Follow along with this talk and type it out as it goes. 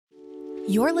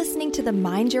You're listening to the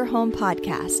Mind Your Home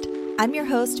podcast. I'm your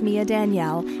host, Mia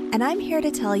Danielle, and I'm here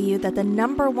to tell you that the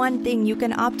number one thing you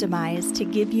can optimize to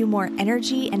give you more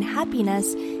energy and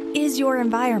happiness is your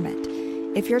environment.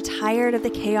 If you're tired of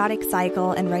the chaotic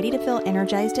cycle and ready to feel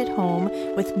energized at home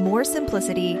with more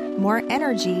simplicity, more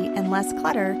energy, and less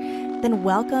clutter, then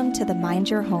welcome to the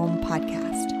Mind Your Home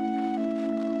podcast.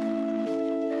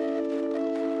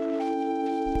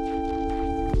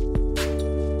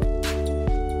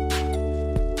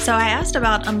 So I asked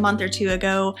about a month or two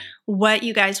ago what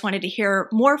you guys wanted to hear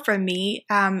more from me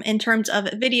in terms of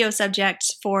video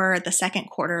subjects for the second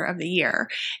quarter of the year.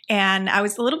 And I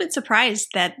was a little bit surprised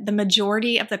that the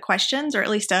majority of the questions, or at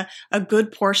least a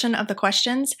good portion of the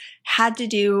questions, had to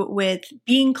do with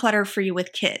being clutter-free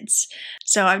with kids.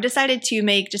 So I've decided to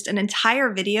make just an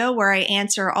entire video where I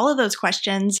answer all of those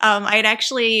questions. I had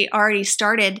actually already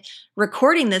started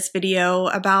recording this video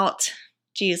about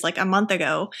like a month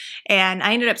ago. And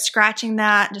I ended up scratching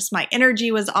that. Just my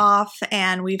energy was off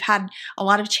and we've had a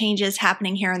lot of changes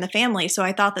happening here in the family. So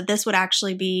I thought that this would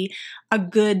actually be a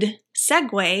good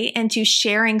segue into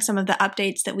sharing some of the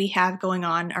updates that we have going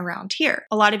on around here.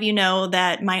 A lot of you know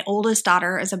that my oldest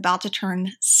daughter is about to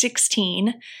turn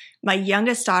 16. My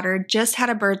youngest daughter just had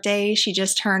a birthday. She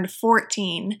just turned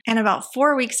 14. And about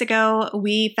 4 weeks ago,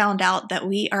 we found out that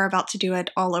we are about to do it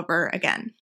all over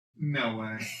again. No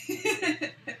way.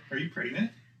 Are you pregnant?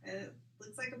 It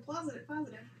looks like a positive.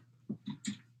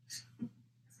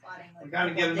 Spotting, We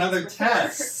gotta get another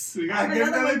test. We gotta get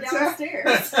another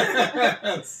downstairs.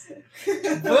 test.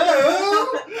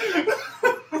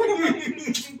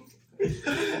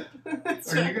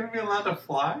 Are you gonna be allowed to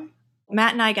fly?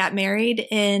 Matt and I got married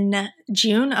in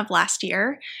June of last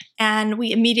year, and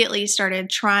we immediately started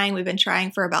trying. We've been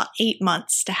trying for about 8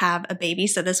 months to have a baby,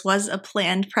 so this was a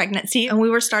planned pregnancy, and we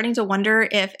were starting to wonder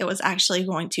if it was actually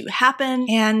going to happen,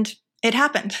 and it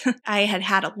happened. I had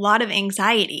had a lot of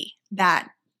anxiety that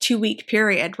 2-week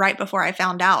period right before I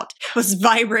found out. I was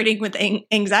vibrating with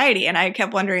anxiety, and I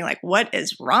kept wondering, what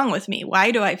is wrong with me?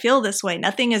 Why do I feel this way?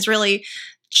 Nothing is really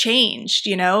changed,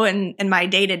 in my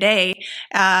day-to-day.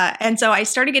 And so I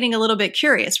started getting a little bit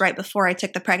curious right before I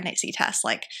took the pregnancy test,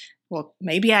 well,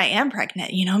 maybe I am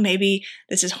pregnant, maybe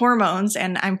this is hormones,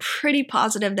 and I'm pretty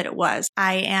positive that it was.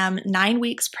 I am 9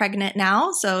 weeks pregnant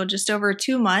now, so just over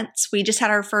 2 months. We just had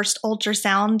our first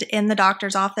ultrasound in the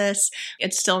doctor's office.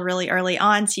 It's still really early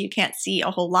on, so you can't see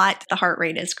a whole lot. The heart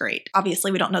rate is great.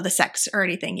 Obviously, we don't know the sex or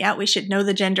anything yet. We should know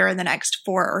the gender in the next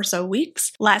 4 or so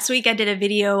weeks. Last week, I did a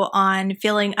video on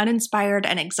feeling uninspired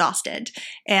and exhausted,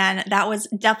 and that was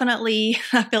definitely,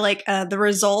 I feel like, the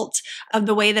result of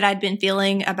the way that I'd been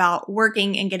feeling about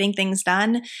working and getting things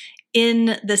done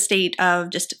in the state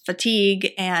of just fatigue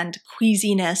and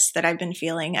queasiness that I've been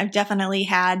feeling. I've definitely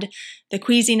had the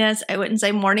queasiness. I wouldn't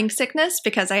say morning sickness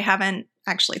because I haven't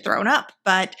actually thrown up,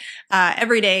 but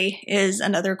every day is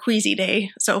another queasy day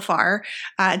so far.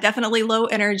 Definitely low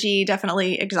energy,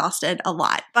 definitely exhausted a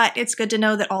lot, but it's good to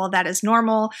know that all of that is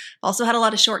normal. Also had a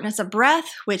lot of shortness of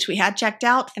breath, which we had checked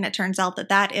out, and it turns out that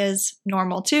that is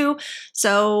normal too.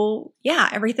 So yeah,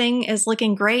 everything is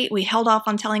looking great. We held off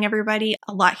on telling everybody.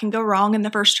 A lot can go wrong in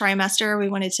the first trimester. We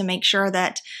wanted to make sure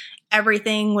that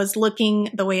everything was looking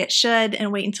the way it should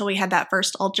and wait until we had that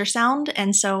first ultrasound.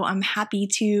 And so I'm happy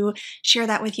to share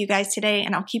that with you guys today,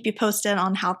 and I'll keep you posted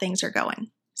on how things are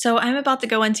going. So I'm about to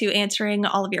go into answering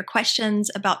all of your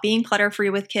questions about being clutter-free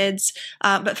with kids.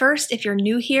 But first, if you're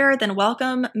new here, then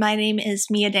welcome. My name is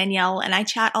Mia Danielle, and I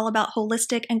chat all about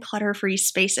holistic and clutter-free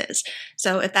spaces.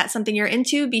 So if that's something you're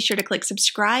into, be sure to click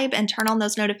subscribe and turn on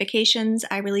those notifications.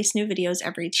 I release new videos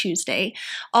every Tuesday.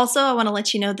 Also, I want to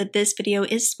let you know that this video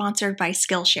is sponsored by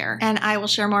Skillshare, and I will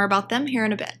share more about them here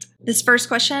in a bit. This first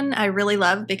question I really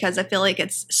love because I feel like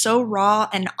it's so raw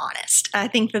and honest. I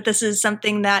think that this is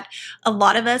something that a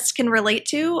lot of us can relate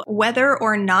to. Whether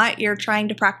or not you're trying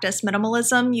to practice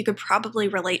minimalism, you could probably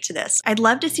relate to this. I'd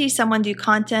love to see someone do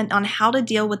content on how to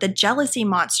deal with the jealousy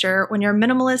monster when your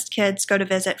minimalist kids go to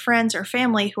visit friends or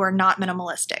family who are not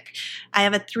minimalistic. I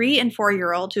have a 3 and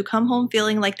 4-year-old who come home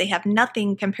feeling like they have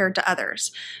nothing compared to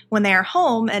others. When they are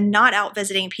home and not out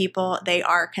visiting people, they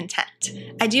are content.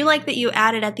 I do like that you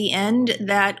added at the end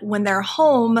that when they're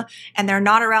home and they're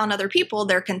not around other people,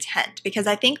 they're content, because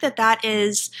I think that that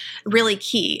is really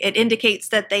key. It indicates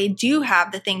that they do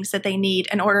have the things that they need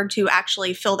in order to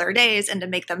actually fill their days and to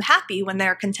make them happy when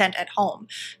they're content at home,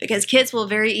 because kids will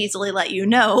very easily let you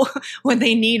know when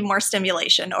they need more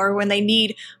stimulation or when they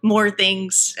need more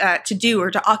things to do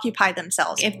or to occupy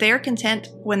themselves. If they're content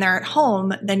when they're at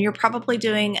home, then you're probably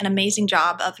doing an amazing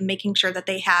job of making sure that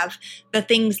they have the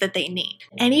things that they need.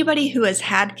 Anybody who has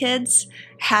had kids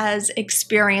has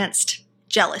experienced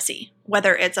jealousy,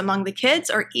 whether it's among the kids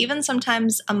or even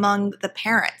sometimes among the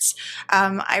parents.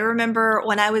 I remember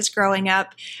when I was growing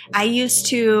up, I used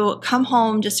to come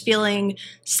home just feeling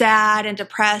sad and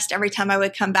depressed every time I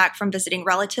would come back from visiting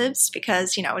relatives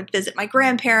because, I would visit my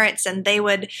grandparents and they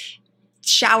would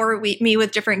shower me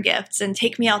with different gifts and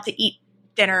take me out to eat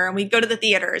dinner, and we'd go to the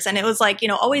theaters, and it was like,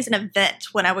 always an event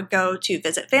when I would go to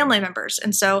visit family members.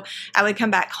 And so I would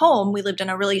come back home. We lived in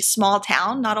a really small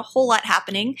town, not a whole lot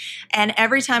happening. And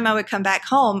every time I would come back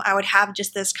home, I would have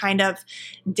just this kind of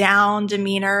down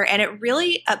demeanor, and it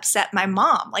really upset my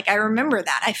mom. Like, I remember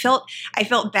that. I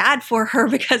felt bad for her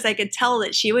because I could tell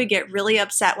that she would get really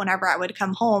upset whenever I would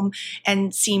come home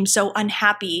and seem so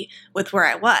unhappy with where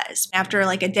I was. After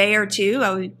like a day or two,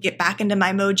 I would get back into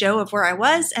my mojo of where I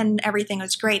was, and everything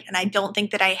was great. And I don't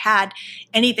think that I had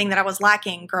anything that I was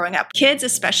lacking growing up. Kids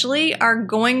especially are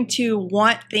going to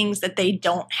want things that they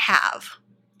don't have.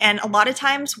 And a lot of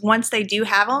times, once they do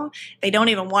have them, they don't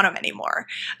even want them anymore.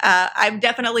 I've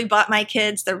definitely bought my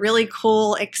kids the really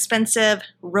cool, expensive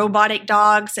robotic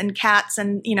dogs and cats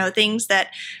and, things that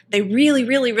they really,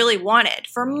 really, really wanted.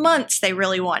 For months, they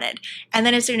really wanted. And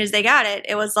then as soon as they got it,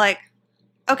 it was like,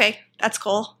 okay, that's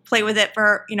cool. Play with it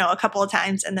for, a couple of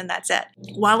times, and then that's it.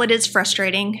 While it is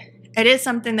frustrating, it is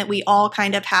something that we all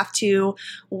kind of have to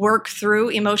work through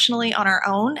emotionally on our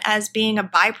own as being a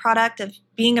byproduct of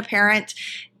being a parent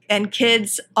and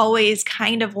kids always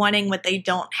kind of wanting what they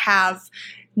don't have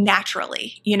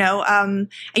naturally. I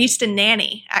used to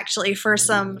nanny actually for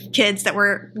some kids that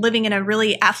were living in a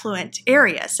really affluent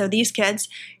area. So these kids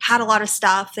had a lot of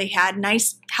stuff. They had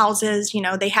nice houses,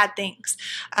 they had things.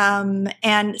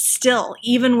 And still,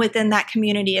 even within that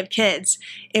community of kids,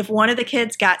 if one of the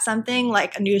kids got something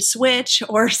like a new Switch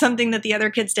or something that the other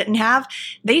kids didn't have,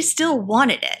 they still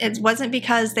wanted it. It wasn't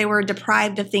because they were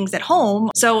deprived of things at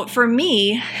home. So for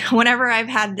me, whenever I've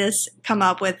had this come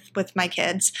up with my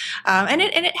kids, and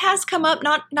it has come up,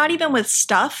 not even with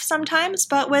stuff sometimes,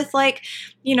 but with like,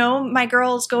 my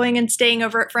girls going and staying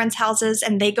over at friends' houses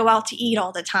and they go out to eat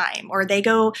all the time, or they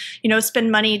go,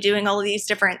 spend money doing all of these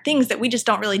different things that we just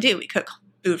don't really do. We cook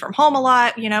food from home a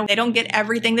lot, they don't get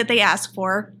everything that they ask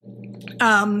for.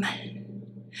 Gotta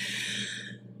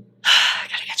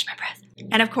catch my breath.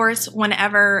 And of course,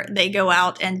 whenever they go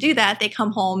out and do that, they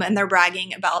come home and they're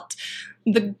bragging about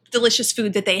the delicious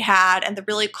food that they had and the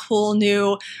really cool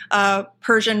new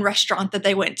Persian restaurant that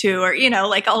they went to, or,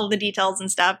 like all of the details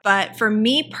and stuff. But for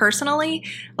me personally,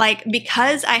 like,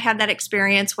 because I had that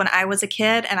experience when I was a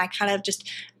kid and I kind of just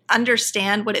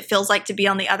understand what it feels like to be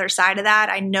on the other side of that.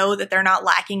 I know that they're not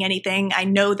lacking anything. I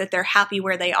know that they're happy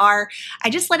where they are. I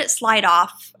just let it slide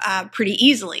off pretty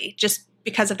easily, just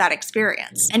because of that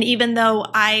experience. And even though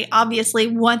I obviously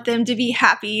want them to be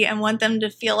happy and want them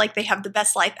to feel like they have the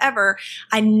best life ever,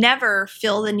 I never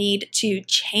feel the need to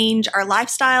change our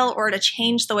lifestyle or to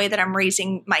change the way that I'm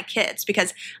raising my kids,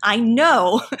 because I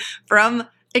know from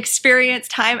experience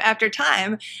time after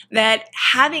time that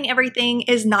having everything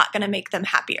is not going to make them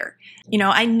happier.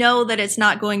 I know that it's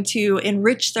not going to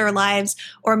enrich their lives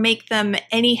or make them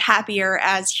any happier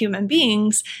as human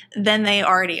beings than they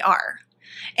already are.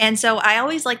 And so I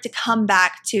always like to come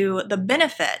back to the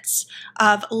benefits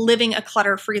of living a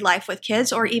clutter-free life with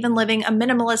kids, or even living a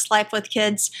minimalist life with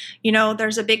kids.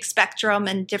 There's a big spectrum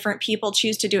and different people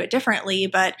choose to do it differently.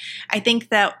 But I think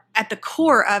that at the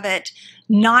core of it,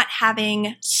 not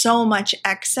having so much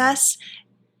excess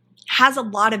has a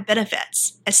lot of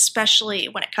benefits, especially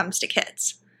when it comes to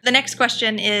kids. The next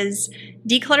question is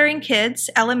decluttering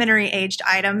kids' elementary aged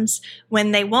items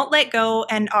when they won't let go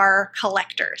and are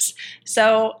collectors.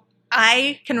 So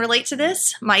I can relate to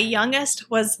this. My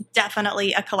youngest was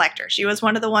definitely a collector. She was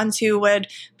one of the ones who would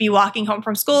be walking home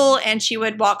from school and she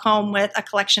would walk home with a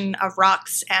collection of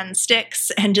rocks and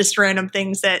sticks and just random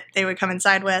things that they would come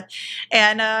inside with.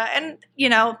 And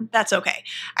that's okay.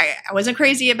 I wasn't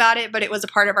crazy about it, but it was a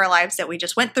part of our lives that we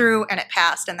just went through and it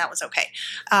passed, and that was okay.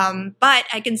 But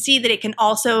I can see that it can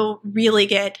also really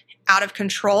get out of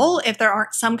control if there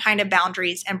aren't some kind of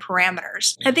boundaries and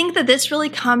parameters. I think that this really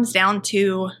comes down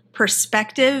to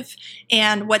perspective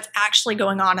and what's actually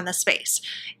going on in the space.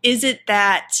 Is it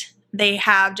that they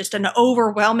have just an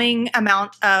overwhelming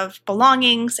amount of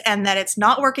belongings and that it's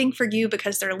not working for you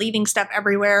because they're leaving stuff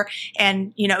everywhere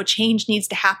and, change needs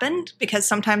to happen, because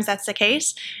sometimes that's the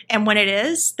case. And when it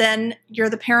is, then you're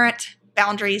the parent.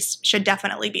 Boundaries should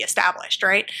definitely be established,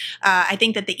 right? I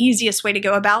think that the easiest way to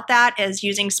go about that is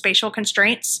using spatial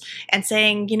constraints and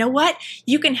saying, you know what,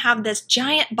 you can have this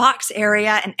giant box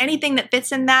area and anything that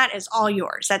fits in that is all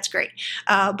yours. That's great.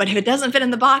 But if it doesn't fit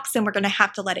in the box, then we're going to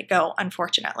have to let it go,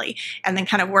 unfortunately, and then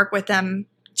kind of work with them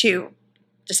to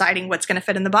deciding what's going to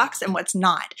fit in the box and what's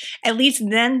not. At least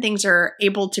then things are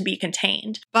able to be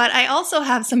contained. But I also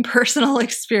have some personal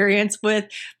experience with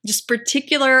just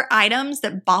particular items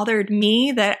that bothered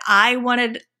me that I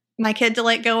wanted my kid to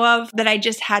let go of, that I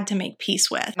just had to make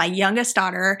peace with. My youngest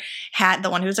daughter had, the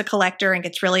one who's a collector and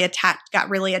got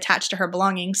really attached to her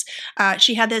belongings.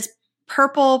 She had this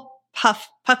purple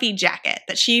puffy jacket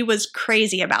that she was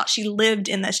crazy about. She lived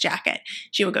in this jacket.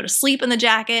 She would go to sleep in the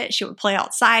jacket. She would play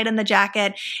outside in the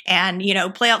jacket and,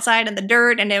 play outside in the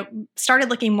dirt. And it started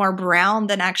looking more brown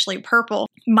than actually purple.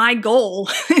 My goal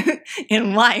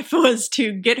in life was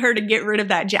to get her to get rid of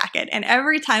that jacket. And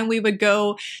every time we would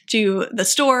go to the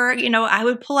store, I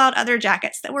would pull out other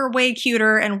jackets that were way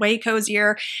cuter and way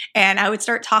cozier. And I would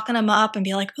start talking them up and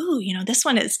be like, ooh, this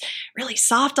one is really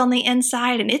soft on the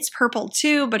inside and it's purple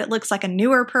too, but it looks like a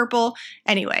newer purple.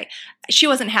 Anyway, she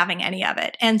wasn't having any of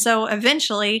it. And so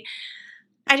eventually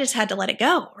I just had to let it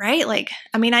go, right?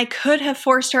 I could have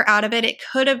forced her out of it. It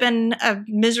could have been a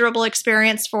miserable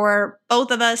experience for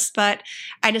both of us, but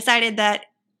I decided that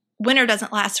winter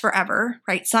doesn't last forever,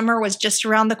 right? Summer was just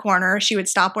around the corner. She would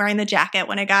stop wearing the jacket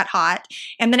when it got hot.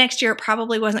 And the next year, it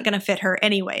probably wasn't going to fit her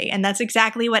anyway. And that's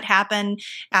exactly what happened.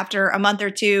 After a month or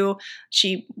two,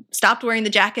 she stopped wearing the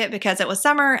jacket because it was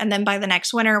summer. And then by the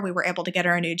next winter, we were able to get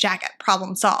her a new jacket.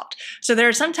 Problem solved. So there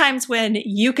are some times when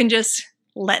you can just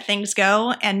let things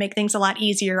go and make things a lot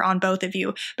easier on both of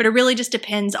you. But it really just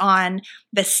depends on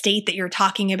the state that you're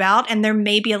talking about. And there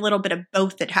may be a little bit of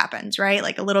both that happens, right?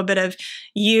 Like a little bit of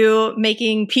you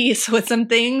making peace with some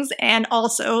things and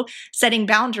also setting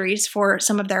boundaries for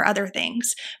some of their other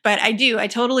things. But I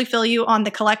totally feel you on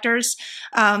the collectors.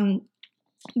 The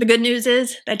good news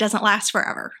is that doesn't last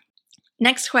forever.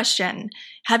 Next question.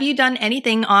 Have you done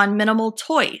anything on minimal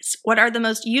toys? What are the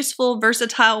most useful,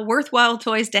 versatile, worthwhile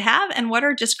toys to have, and what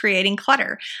are just creating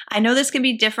clutter? I know this can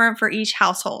be different for each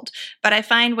household, but I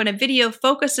find when a video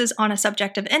focuses on a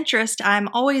subject of interest, I'm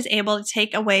always able to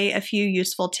take away a few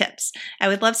useful tips. I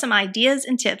would love some ideas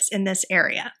and tips in this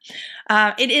area.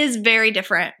 It is very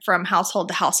different from household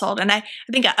to household, and I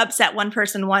think I upset one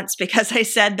person once because I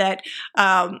said that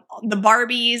the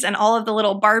Barbies and all of the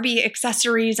little Barbie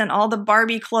accessories and all the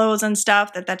Barbie clothes and stuff,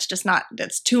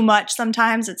 that's too much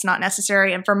sometimes. It's not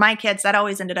necessary. And for my kids, that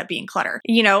always ended up being clutter.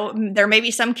 There may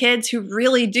be some kids who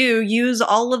really do use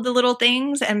all of the little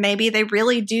things and maybe they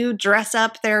really do dress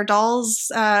up their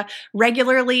dolls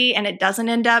regularly and it doesn't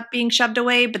end up being shoved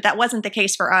away, but that wasn't the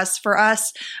case for us. For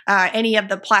us, any of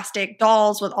the plastic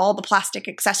dolls with all the plastic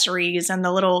accessories and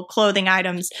the little clothing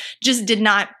items just did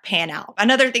not pan out.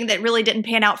 Another thing that really didn't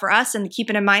pan out for us, and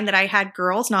keeping in mind that I had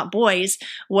girls, not boys,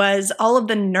 was all of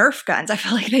the Nerf guns. I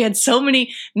feel like they had so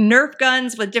many Nerf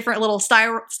guns with different little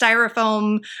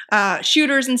styrofoam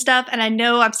shooters and stuff. And I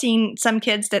know I've seen some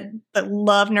kids that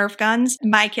love Nerf guns.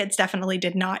 My kids definitely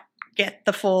did not get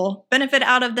the full benefit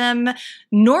out of them,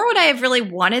 nor would I have really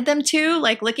wanted them to.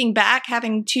 Like looking back,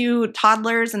 having 2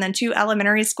 toddlers and then 2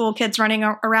 elementary school kids running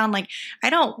around, I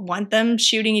don't want them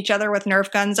shooting each other with Nerf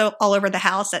guns all over the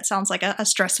house. That sounds like a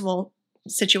stressful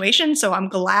situation. So I'm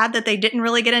glad that they didn't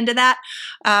really get into that.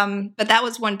 But that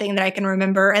was one thing that I can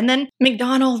remember. And then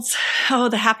McDonald's,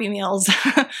 the Happy Meals,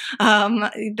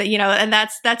 and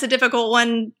that's a difficult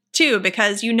one too,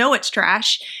 because it's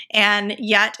trash. And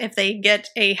yet if they get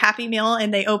a Happy Meal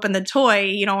and they open the toy,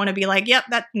 you don't want to be like, yep,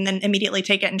 that, and then immediately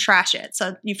take it and trash it.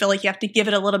 So you feel like you have to give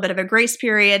it a little bit of a grace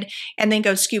period and then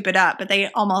go scoop it up. But they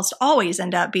almost always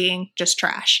end up being just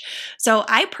trash. So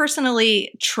I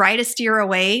personally try to steer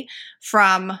away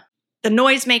from the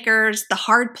noisemakers, the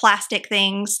hard plastic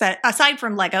things that, aside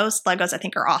from Legos I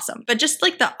think are awesome, but just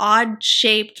like the odd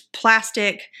shaped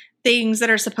plastic things that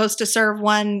are supposed to serve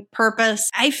one purpose.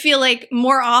 I feel like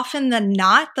more often than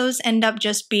not, those end up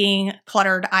just being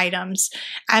cluttered items.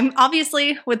 I'm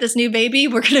obviously, with this new baby,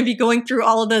 we're going to be going through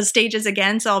all of those stages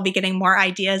again, so I'll be getting more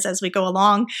ideas as we go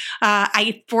along.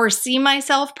 I foresee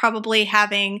myself probably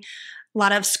having a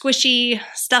lot of squishy,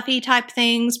 stuffy type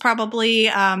things probably,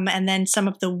 and then some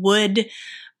of the wood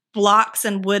blocks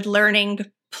and wood learning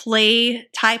play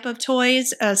type of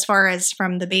toys as far as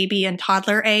from the baby and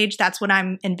toddler age. That's what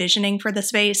I'm envisioning for the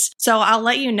space. So I'll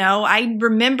let you know. I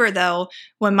remember though,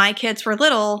 when my kids were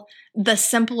little, the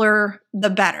simpler, the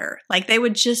better. Like they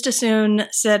would just as soon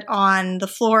sit on the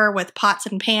floor with pots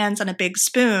and pans and a big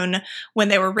spoon when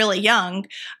they were really young,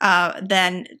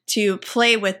 than to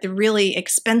play with the really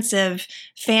expensive,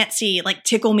 fancy, like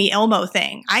Tickle Me Elmo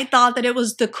thing. I thought that it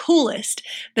was the coolest.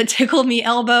 The Tickle Me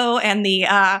Elbow and the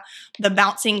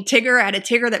bouncing Tigger. I had a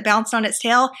Tigger that bounced on its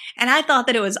tail, and I thought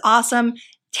that it was awesome.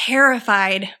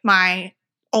 Terrified my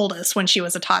oldest when she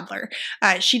was a toddler.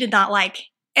 She did not like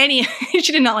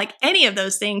she did not like any of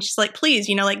those things. She's like, please,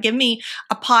 like give me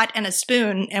a pot and a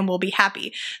spoon and we'll be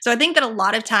happy. So I think that a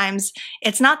lot of times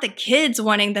it's not the kids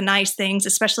wanting the nice things,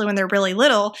 especially when they're really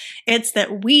little. It's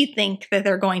that we think that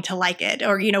they're going to like it.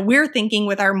 Or, we're thinking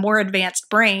with our more advanced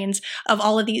brains of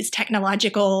all of these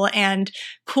technological and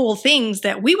cool things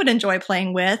that we would enjoy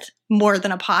playing with more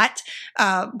than a pot.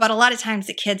 But a lot of times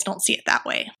the kids don't see it that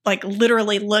way. Like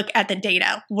literally look at the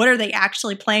data. What are they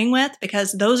actually playing with?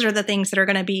 Because those are the things that are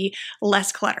going to be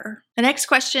less clutter. The next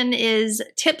question is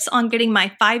tips on getting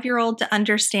my 5-year-old to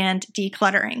understand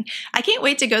decluttering. I can't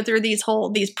wait to go through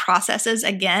these processes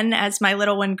again as my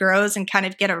little one grows and kind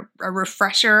of get a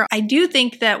refresher. I do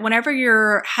think that whenever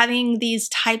you're having these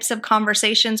types of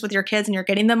conversations with your kids and you're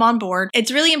getting them on board,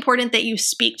 it's really important that you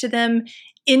speak to them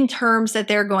in terms that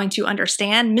they're going to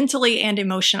understand mentally and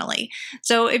emotionally.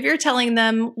 So if you're telling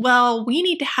them, well, we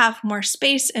need to have more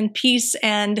space and peace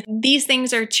and these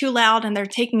things are too loud and they're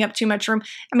taking up too much room,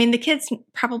 the kid's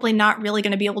probably not really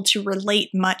going to be able to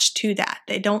relate much to that.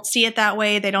 They don't see it that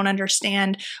way. They don't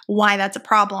understand why that's a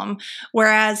problem.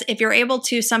 Whereas if you're able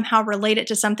to somehow relate it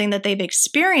to something that they've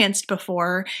experienced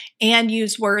before and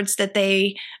use words that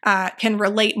they can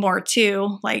relate more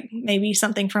to, like maybe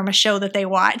something from a show that they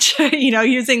watch,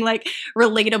 using like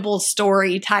relatable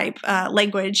story type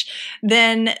language,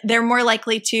 then they're more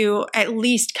likely to at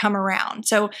least come around.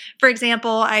 So for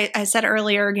example, I said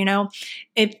earlier,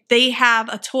 if they have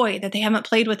a toy that they haven't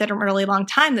played with in a really long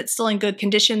time that's still in good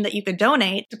condition that you could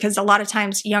donate, because a lot of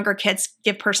times younger kids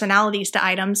give personalities to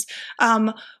items.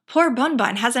 Poor Bun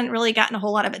Bun hasn't really gotten a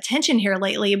whole lot of attention here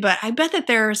lately, but I bet that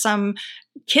there are some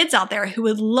kids out there who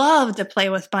would love to play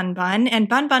with Bun Bun, and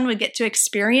Bun Bun would get to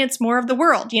experience more of the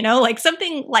world, like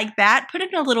something like that. Put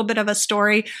it in a little bit of a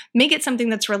story, make it something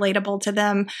that's relatable to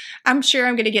them. I'm sure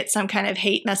I'm going to get some kind of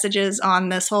hate messages on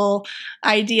this whole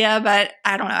idea, but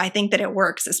I don't know. I think that it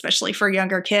works, especially for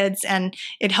younger kids, and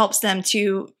it helps them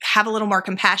to have a little more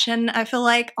compassion, I feel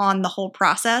like, on the whole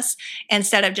process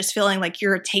instead of just feeling like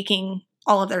you're taking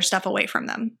all of their stuff away from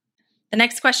them. The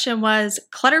next question was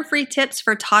clutter-free tips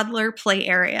for toddler play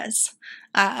areas.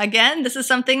 Again, this is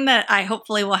something that I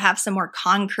hopefully will have some more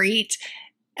concrete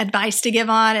advice to give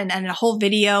on and a whole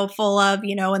video full of,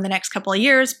 in the next couple of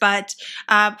years. But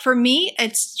for me,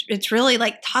 it's really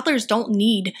like toddlers don't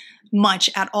need much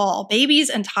at all. Babies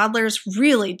and toddlers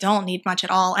really don't need much at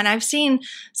all. And I've seen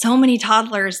so many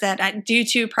toddlers that due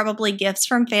to probably gifts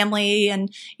from family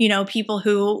and, people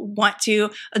who want to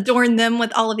adorn them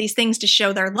with all of these things to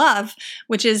show their love,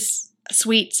 which is a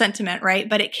sweet sentiment, right?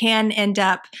 But it can end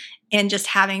up in just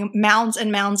having mounds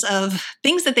and mounds of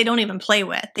things that they don't even play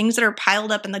with, things that are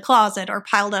piled up in the closet or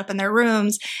piled up in their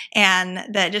rooms, and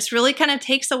that just really kind of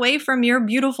takes away from your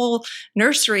beautiful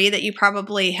nursery that you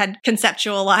probably had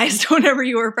conceptualized whenever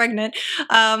you were pregnant.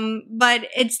 But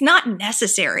it's not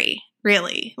necessary.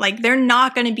 Really, like they're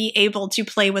not going to be able to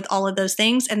play with all of those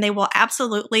things, and they will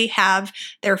absolutely have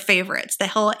their favorites. The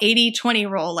whole 80-20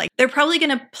 rule, like they're probably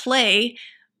going to play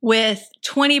with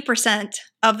 20%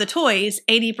 of the toys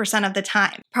 80% of the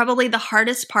time. Probably the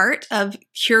hardest part of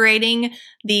curating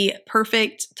the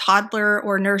perfect toddler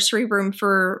or nursery room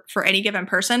for any given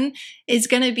person is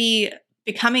going to be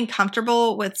becoming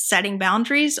comfortable with setting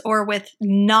boundaries or with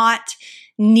not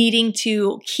needing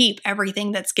to keep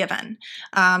everything that's given.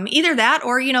 Either that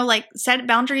or, set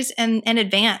boundaries in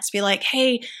advance. Be like,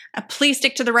 hey, please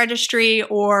stick to the registry,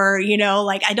 or,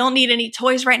 I don't need any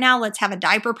toys right now. Let's have a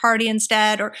diaper party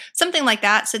instead, or something like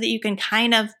that, so that you can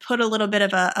kind of put a little bit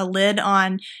of a lid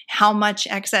on how much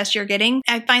excess you're getting.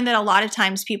 I find that a lot of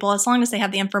times people, as long as they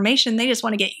have the information, they just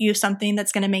want to get you something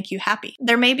that's going to make you happy.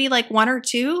 There may be like one or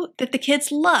two that the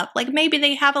kids love. Like maybe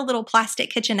they have a little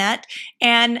plastic kitchenette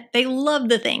and they love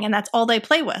the thing and that's all they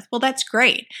play with. Well, that's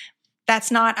great.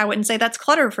 I wouldn't say that's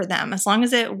clutter for them. As long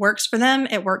as it works for them,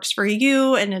 it works for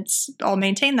you, and it's all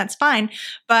maintained, that's fine.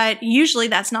 But usually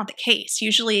that's not the case.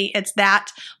 Usually it's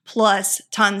that plus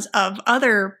tons of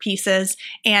other pieces,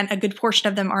 and a good portion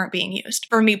of them aren't being used.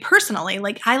 For me personally,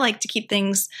 I like to keep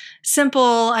things simple.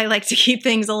 I like to keep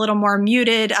things a little more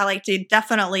muted. I like to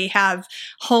definitely have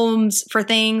homes for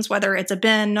things, whether it's a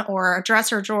bin or a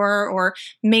dresser drawer, or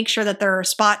make sure that there are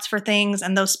spots for things,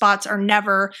 and those spots are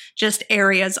never just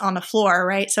areas on the floor,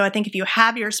 right? So I think if you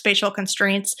have your spatial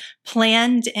constraints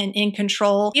planned and in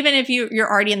control, even if you're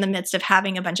already in the midst of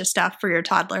having a bunch of stuff for your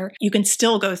toddler, you can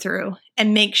still go through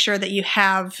and make sure that you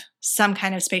have some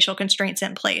kind of spatial constraints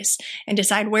in place and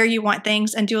decide where you want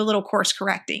things and do a little course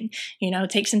correcting.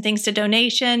 Take some things to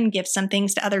donation, give some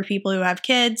things to other people who have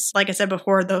kids. Like I said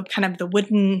before, the kind of the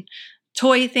wooden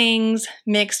toy things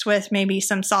mixed with maybe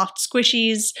some soft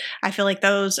squishies. I feel like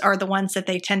those are the ones that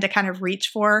they tend to kind of reach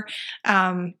for.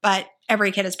 But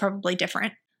every kid is probably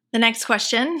different. The next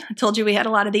question, I told you we had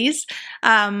a lot of these.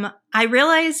 I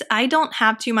realize I don't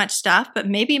have too much stuff, but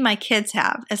maybe my kids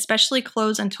have, especially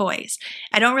clothes and toys.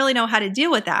 I don't really know how to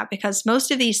deal with that because most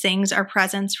of these things are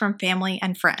presents from family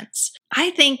and friends. I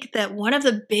think that one of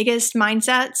the biggest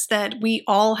mindsets that we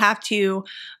all have to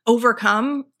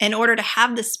overcome in order to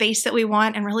have the space that we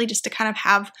want and really just to kind of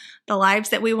have the lives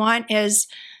that we want is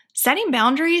setting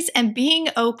boundaries and being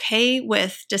okay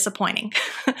with disappointing.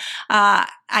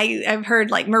 I've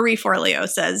heard like Marie Forleo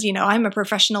says, I'm a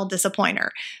professional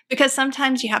disappointer because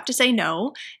sometimes you have to say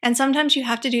no. And sometimes you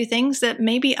have to do things that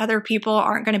maybe other people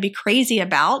aren't going to be crazy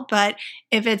about. But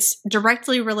if it's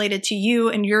directly related to you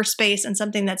and your space and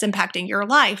something that's impacting your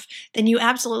life, then you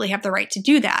absolutely have the right to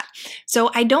do that. So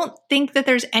I don't think that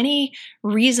there's any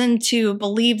reason to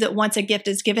believe that once a gift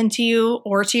is given to you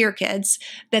or to your kids,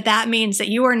 that means that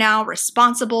you are now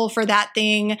responsible for that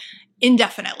thing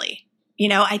indefinitely.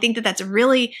 I think that that's a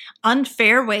really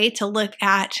unfair way to look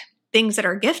at things that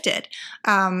are gifted.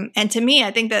 And to me, I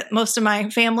think that most of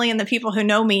my family and the people who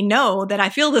know me know that I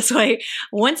feel this way.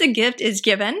 Once a gift is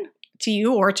given to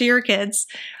you or to your kids,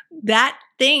 that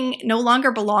thing no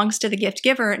longer belongs to the gift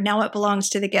giver. Now it belongs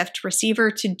to the gift receiver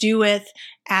to do with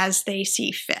as they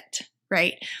see fit,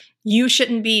 right? You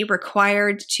shouldn't be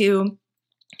required to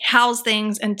house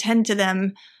things and tend to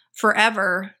them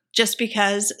forever just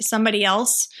because somebody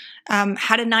else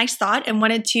had a nice thought and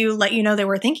wanted to let you know they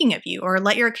were thinking of you or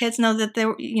let your kids know that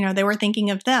they were thinking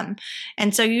of them.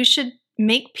 And so you should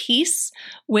make peace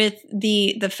with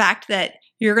the fact that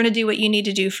you're going to do what you need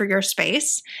to do for your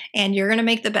space and you're going to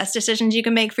make the best decisions you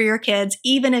can make for your kids,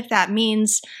 even if that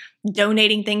means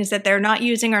donating things that they're not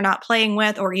using or not playing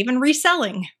with, or even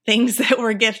reselling things that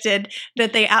were gifted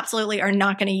that they absolutely are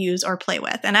not going to use or play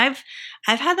with. And I've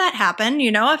had that happen.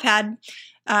 I've had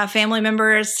family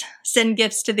members send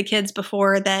gifts to the kids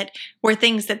before that were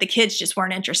things that the kids just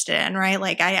weren't interested in, right?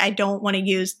 Like, I don't want to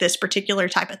use this particular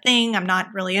type of thing. I'm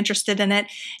not really interested in it.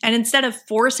 And instead of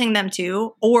forcing them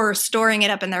to or storing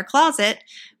it up in their closet,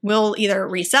 we'll either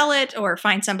resell it or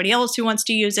find somebody else who wants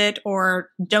to use it or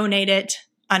donate it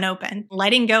unopened.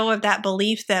 Letting go of that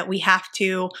belief that we have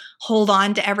to hold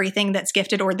on to everything that's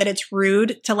gifted or that it's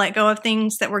rude to let go of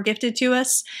things that were gifted to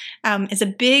us is a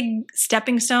big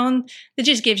stepping stone that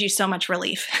just gives you so much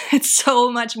relief. It's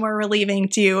so much more relieving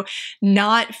to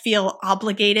not feel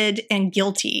obligated and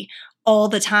guilty all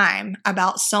the time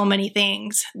about so many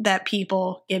things that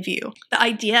people give you. The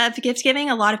idea of gift giving,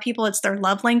 a lot of people, it's their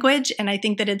love language. And I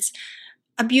think that it's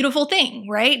a beautiful thing,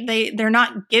 right? They're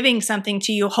not giving something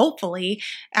to you, hopefully,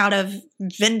 out of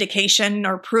vindication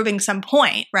or proving some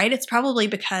point, right? It's probably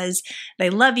because they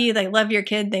love you, they love your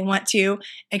kid, they want to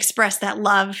express that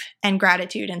love and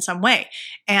gratitude in some way.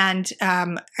 And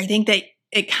I think that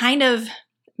it kind of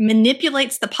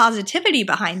manipulates the positivity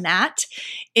behind that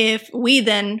if we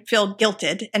then feel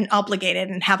guilted and obligated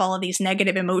and have all of these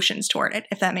negative emotions toward it,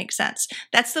 if that makes sense.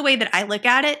 That's the way that I look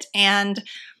at it. And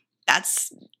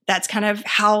that's kind of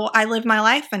how I live my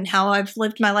life and how I've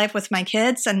lived my life with my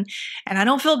kids. And I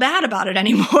don't feel bad about it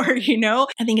anymore,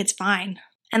 I think it's fine.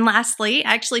 And lastly,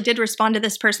 I actually did respond to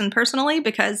this person personally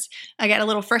because I got a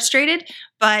little frustrated,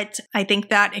 but I think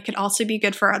that it could also be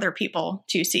good for other people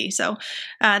to see. So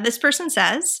this person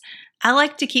says, I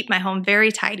like to keep my home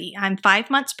very tidy. I'm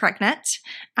 5 months pregnant.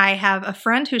 I have a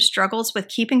friend who struggles with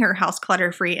keeping her house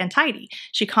clutter-free and tidy.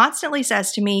 She constantly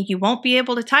says to me, you won't be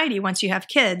able to tidy once you have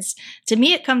kids. To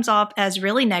me, it comes off as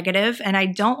really negative, and I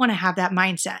don't want to have that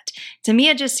mindset. To me,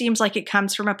 it just seems like it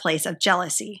comes from a place of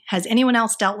jealousy. Has anyone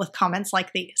else dealt with comments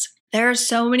like these? There are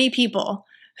so many people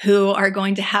who are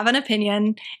going to have an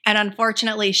opinion and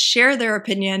unfortunately share their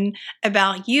opinion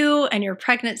about you and your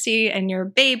pregnancy and your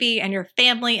baby and your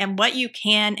family and what you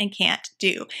can and can't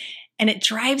do. And it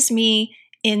drives me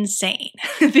insane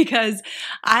because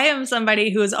I am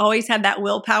somebody who has always had that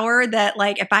willpower that,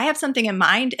 like, if I have something in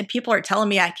mind and people are telling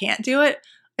me I can't do it,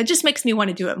 it just makes me want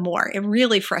to do it more. It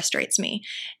really frustrates me.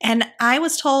 And I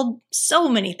was told so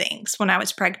many things when I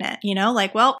was pregnant,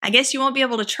 like, well, I guess you won't be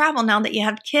able to travel now that you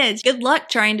have kids. Good luck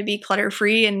trying to be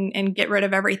clutter-free and get rid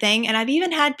of everything. And I've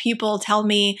even had people tell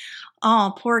me,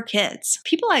 oh, poor kids.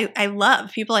 People I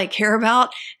love, people I care about,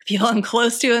 people I'm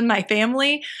close to in my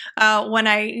family. When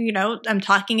I'm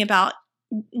talking about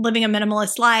living a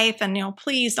minimalist life and,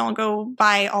 please don't go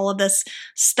buy all of this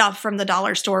stuff from the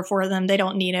dollar store for them. They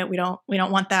don't need it. We don't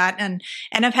want that. And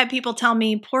I've had people tell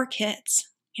me, poor kids,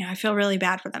 I feel really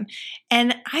bad for them.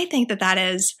 And I think that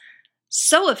is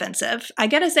so offensive. I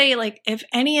gotta say, like, if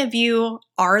any of you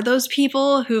are those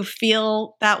people who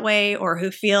feel that way or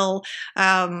who feel,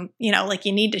 like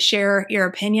you need to share your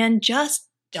opinion, just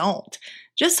don't.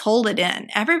 Just hold it in.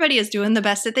 Everybody is doing the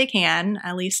best that they can.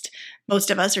 At least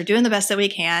most of us are doing the best that we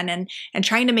can and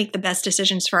trying to make the best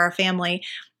decisions for our family.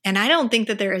 And I don't think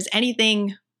that there is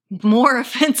anything more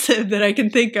offensive that I can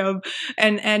think of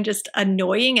and just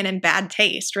annoying and in bad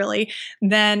taste, really,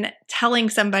 than telling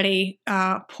somebody,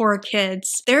 poor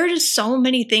kids. There are just so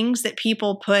many things that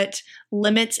people put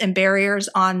limits and barriers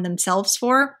on themselves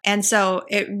for. And so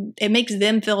it makes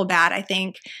them feel bad, I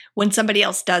think, when somebody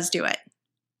else does do it,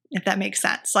 if that makes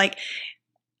sense. Like,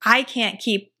 I can't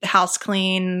keep the house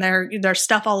clean. There's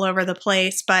stuff all over the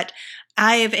place, but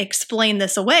I've explained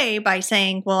this away by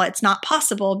saying, well, it's not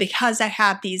possible because I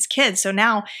have these kids. So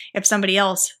now if somebody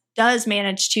else does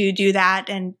manage to do that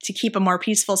and to keep a more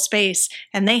peaceful space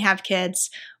and they have kids,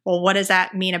 well, what does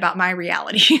that mean about my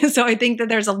reality? So I think that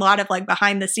there's a lot of like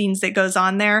behind the scenes that goes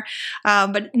on there.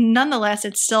 But nonetheless,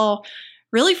 it's still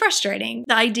really frustrating.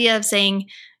 The idea of saying,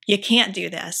 you can't do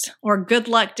this, or good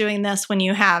luck doing this when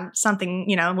you have something,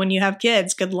 when you have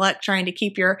kids, good luck trying to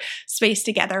keep your space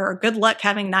together, or good luck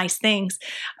having nice things.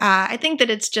 I think that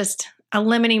it's just a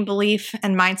limiting belief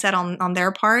and mindset on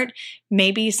their part,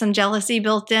 maybe some jealousy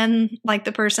built in, like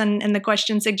the person in the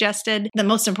question suggested. The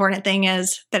most important thing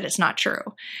is that it's not true.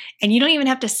 And you don't even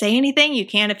have to say anything. You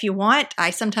can if you want.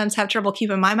 I sometimes have trouble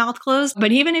keeping my mouth closed,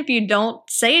 but even if you don't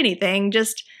say anything,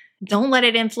 just don't let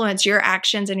it influence your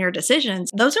actions and your decisions.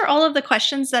 Those are all of the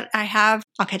questions that I have.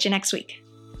 I'll catch you next week.